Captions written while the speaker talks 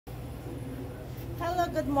Hello,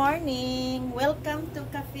 good morning. Welcome to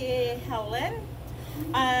Cafe Helen.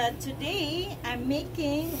 Today I'm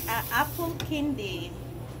making apple candy,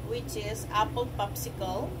 which is apple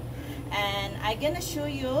popsicle, and I'm gonna show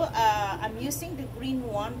you. I'm using the green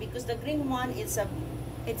one because the green one it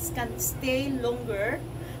can stay longer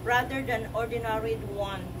rather than ordinary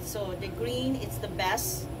one. So the green is the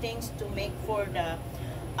best things to make for the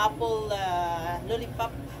apple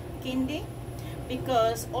lollipop candy,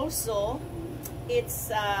 because also the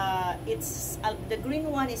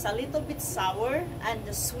green one is a little bit sour and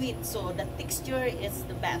the sweet, so the texture is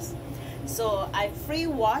the best. So I free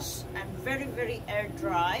wash and very air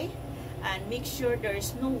dry, and make sure there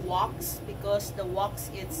is no wax, because the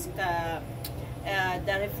wax it's the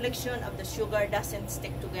reflection of the sugar doesn't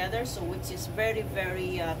stick together, so which is very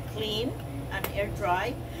clean and air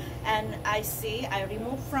dry. And I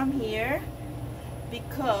remove from here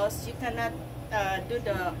because you cannot do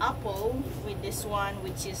the apple with this one,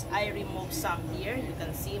 which is I remove some here. You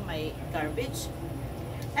can see my garbage,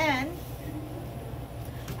 and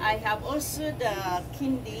I have also the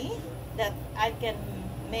candy that I can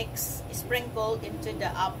sprinkle into the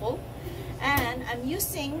apple, and I'm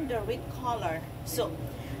using the red color, so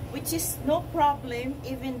which is no problem.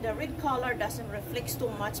 Even the red color doesn't reflect too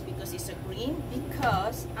much because it's a green,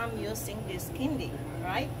 because I'm using this candy,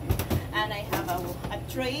 right? And I have a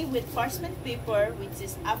tray with parchment paper, which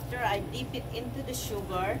is after I dip it into the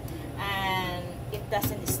sugar and it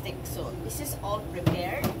doesn't stick. So this is all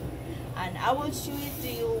prepared, and I will show it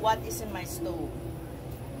to you what is in my stove.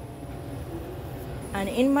 And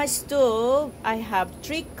in my stove I have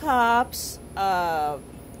 3 cups of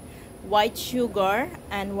white sugar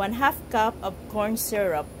and 1/2 cup of corn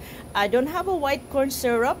syrup. I don't have a white corn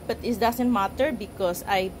syrup, but it doesn't matter because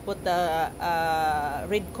I put the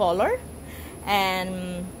red color.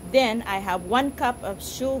 And then I have 1 cup of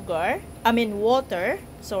water,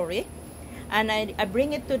 sorry, and I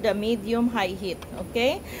bring it to the medium high heat.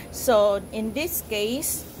 Okay, so in this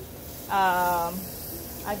case I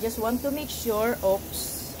just want to make sure,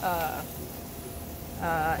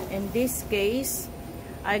 in this case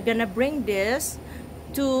I'm gonna bring this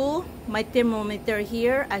to my thermometer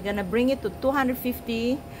here. I'm gonna bring it to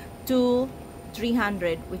 250 to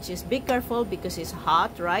 300, which is, be careful because it's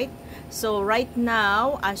hot, right? So right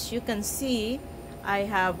now, as you can see, I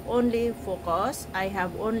have only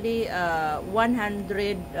 100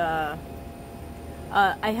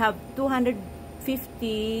 I have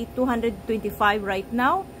 250 225 right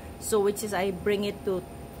now, so which is I bring it to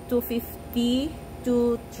 250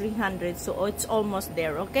 to 300, so it's almost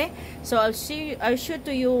there. Okay, so I'll show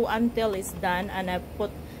to you until it's done, and I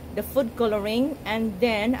put the food coloring, and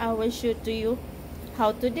then I will show to you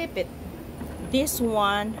how to dip it. This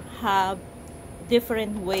one have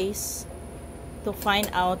different ways to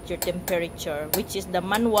find out your temperature, which is the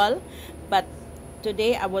manual, but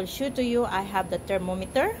today I will show to you. I have the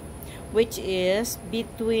thermometer, which is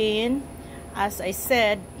between, as I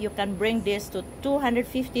said, you can bring this to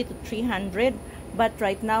 250 to 300, but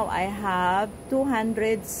right now I have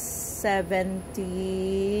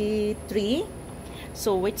 273,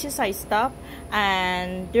 so which is I stop.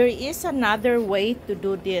 And there is another way to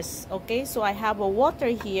do this. Okay, so I have a water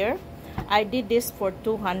here. I did this for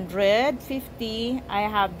 250. I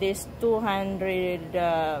have this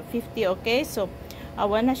 250. Okay, so I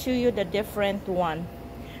want to show you the different one,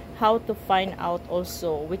 how to find out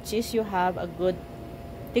also, which is you have a good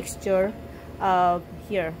texture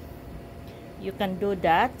here. You can do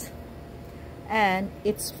that, and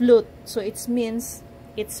it's flute, so it means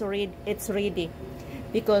it's ready.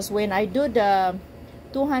 Because when I do the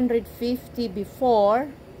 250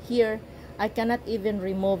 before here, I cannot even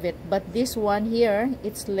remove it, but this one here,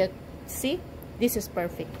 it's like, see, this is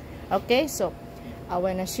perfect. Okay, so I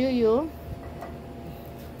want to show you.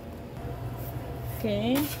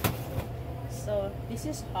 Okay, so this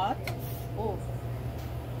is hot. Oh,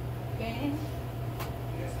 okay,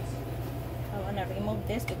 I want to remove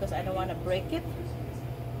this because I don't want to break it.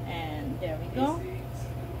 And there we go.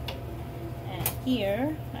 And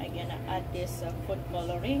here I'm gonna add this food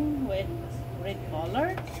coloring with red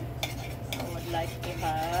color. I would like to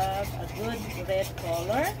have a good red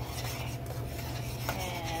color,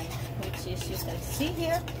 and which is, you can see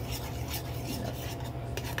here,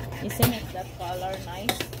 isn't it that color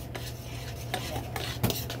nice? Yeah.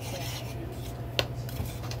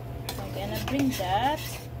 So I'm gonna bring that.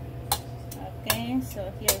 Okay,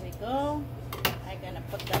 so here we go. I'm gonna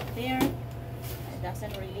put that there. It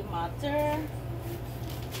doesn't really matter.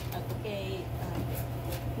 Okay,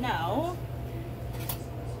 now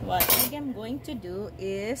what I'm going to do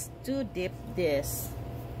is to dip this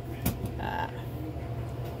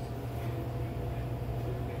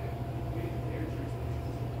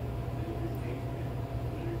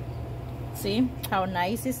See how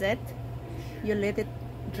nice is it? You let it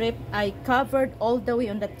drip. I covered all the way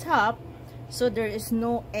on the top so there is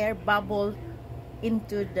no air bubble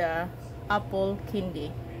into the apple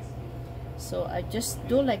candy. So I just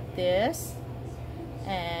do like this,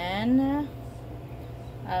 and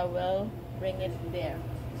I will bring it there.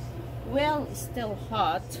 Well, it's still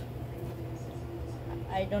hot.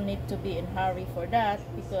 I don't need to be in a hurry for that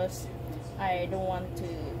because I don't want to.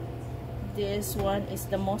 This one is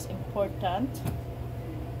the most important.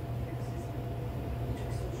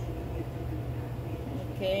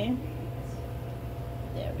 Okay,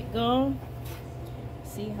 there we go.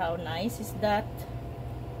 See how nice is that?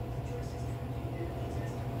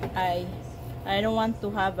 I don't want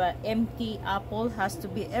to have an empty apple. Has to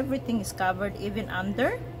be, everything is covered even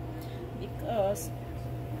under, because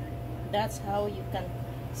that's how you can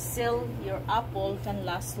seal your apple can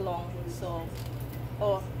last long. So,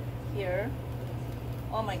 oh, here,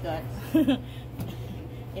 oh my god,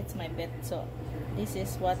 it's my bed. So this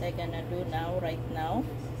is what I'm gonna do now, right now,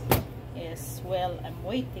 is, well, I'm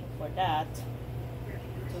waiting for that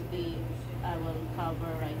to be, I will cover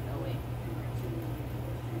right away.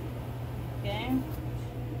 Okay,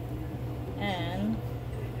 and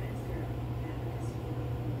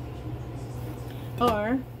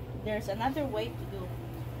or there's another way to do.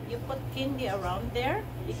 You put candy around there,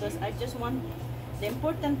 because I just want, the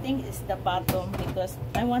important thing is the bottom, because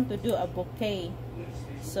I want to do a bouquet.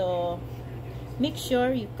 So make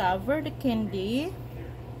sure you cover the candy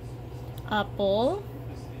apple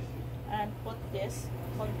and put this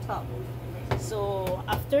on top. So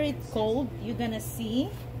after it's cold, you're gonna see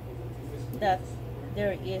that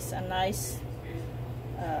there is a nice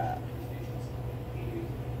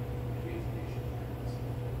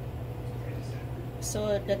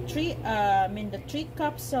so the three 3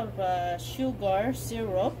 cups of sugar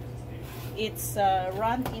syrup, it's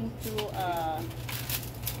run into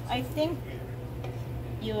I think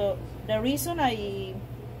the reason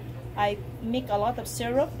I make a lot of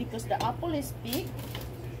syrup, because the apple is big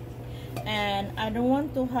and I don't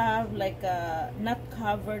want to have like not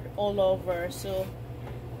covered all over. So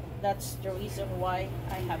that's the reason why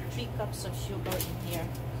I have 3 cups of sugar in here,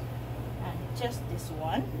 and just this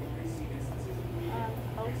one.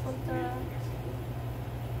 I'll put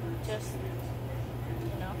just,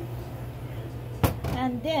 you know,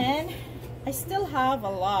 and then I still have a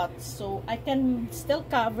lot, so I can still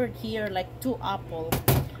cover here like 2 apples,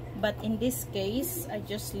 but in this case I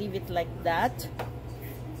just leave it like that.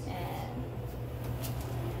 And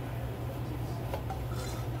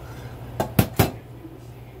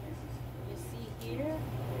you see here,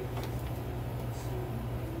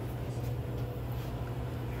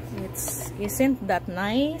 isn't that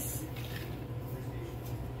nice,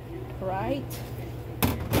 right?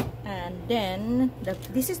 And then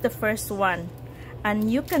this is the first one, and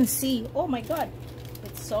you can see, oh my god,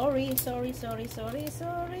 it's sorry,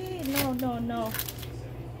 no.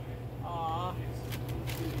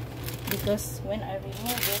 Because when I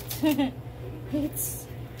remove it it's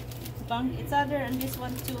bang, it's other, and this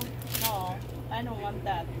one too. No, I don't want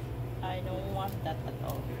that. I don't want that at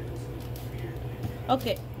all.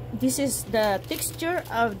 Okay, this is the texture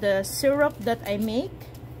of the syrup that I make.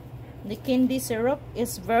 The candy syrup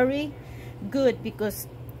is very good because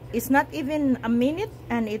it's not even a minute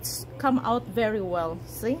and it's come out very well.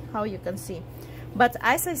 See how you can see. But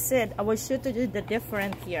as I said, I will show you the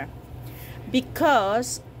difference here,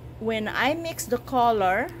 because when I mix the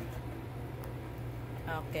color,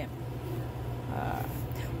 okay,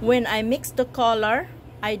 when I mix the color,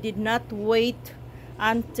 I did not wait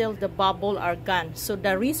until the bubble are gone. So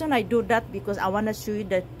the reason I do that, because I want to show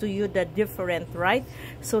you the difference, right?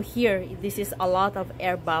 So here, this is a lot of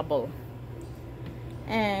air bubble,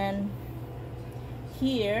 and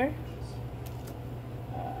here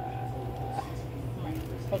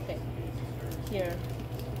okay, here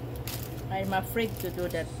I'm afraid to do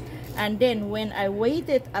that. And then when I wait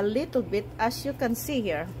it a little bit, as you can see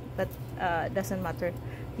here, but doesn't matter,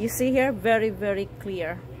 you see here, very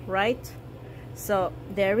clear, right? So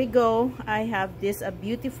there we go. I have this a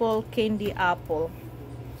beautiful candy apple.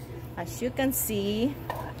 As you can see,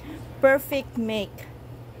 perfect make,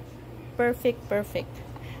 perfect.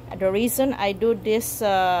 The reason I do this,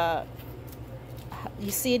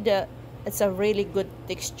 you see, it's a really good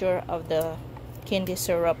texture of the candy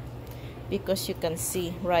syrup, because you can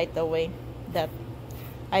see right away that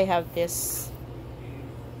I have this,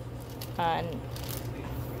 and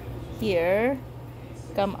here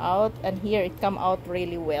come out, and here it come out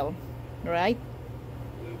really well, right?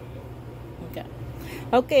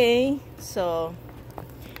 Okay, so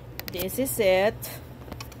this is it.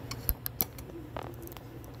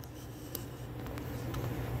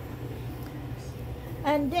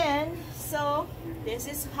 So this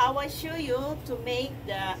is how I show you to make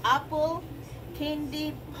the apple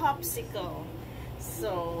candy popsicle.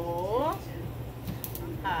 So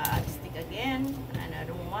stick again,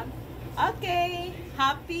 another one. Okay,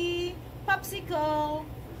 happy popsicle.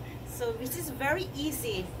 So this is very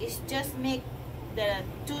easy. It's just make the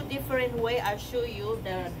two different way. I'll show you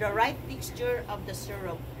the right texture of the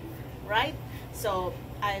syrup, right? So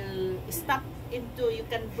I'll stop into, you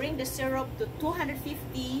can bring the syrup to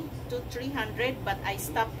 250 to 300, but I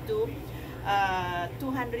stopped to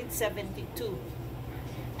 272.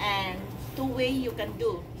 And two way you can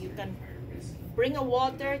do. You can bring a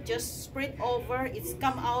water, just spread over, it's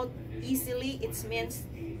come out easily. It means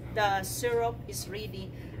the syrup is ready.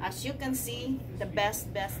 As you can see, the best.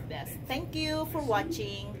 Thank you for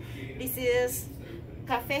watching. This is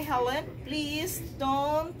Cafe Helen. Please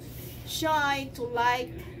don't shy to like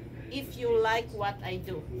if you like what I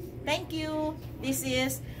do. Thank you. This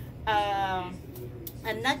is a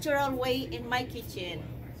natural way in my kitchen.